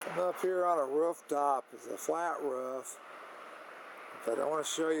I'm up here on a rooftop. It's a flat roof. But I want to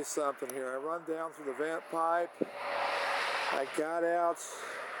show you something here. I run down through the vent pipe. I got out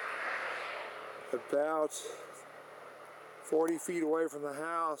about 40 feet away from the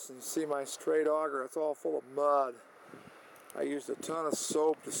house, and you see my straight auger. It's all full of mud. I used a ton of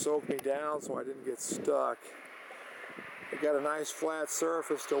soap to soak me down so I didn't get stuck. I got a nice flat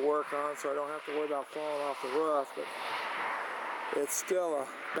surface to work on, so I don't have to worry about falling off the roof, but it's still a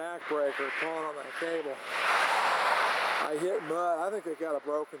backbreaker pulling on that cable. I hit mud. I think I got a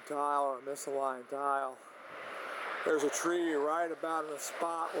broken tile or a misaligned tile. There's a tree right about in the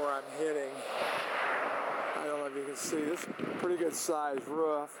spot where I'm hitting. I don't know if you can see this. Pretty good sized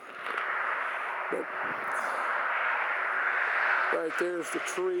roof. But right there's the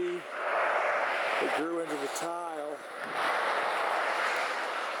tree that grew into the tile.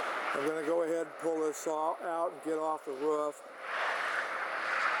 I'm going to go ahead and pull this out and get off the roof.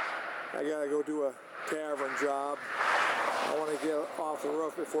 I got to go do a cavern job. I want to get off the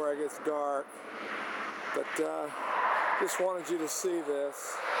roof before it gets dark. But just wanted you to see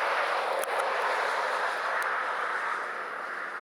this.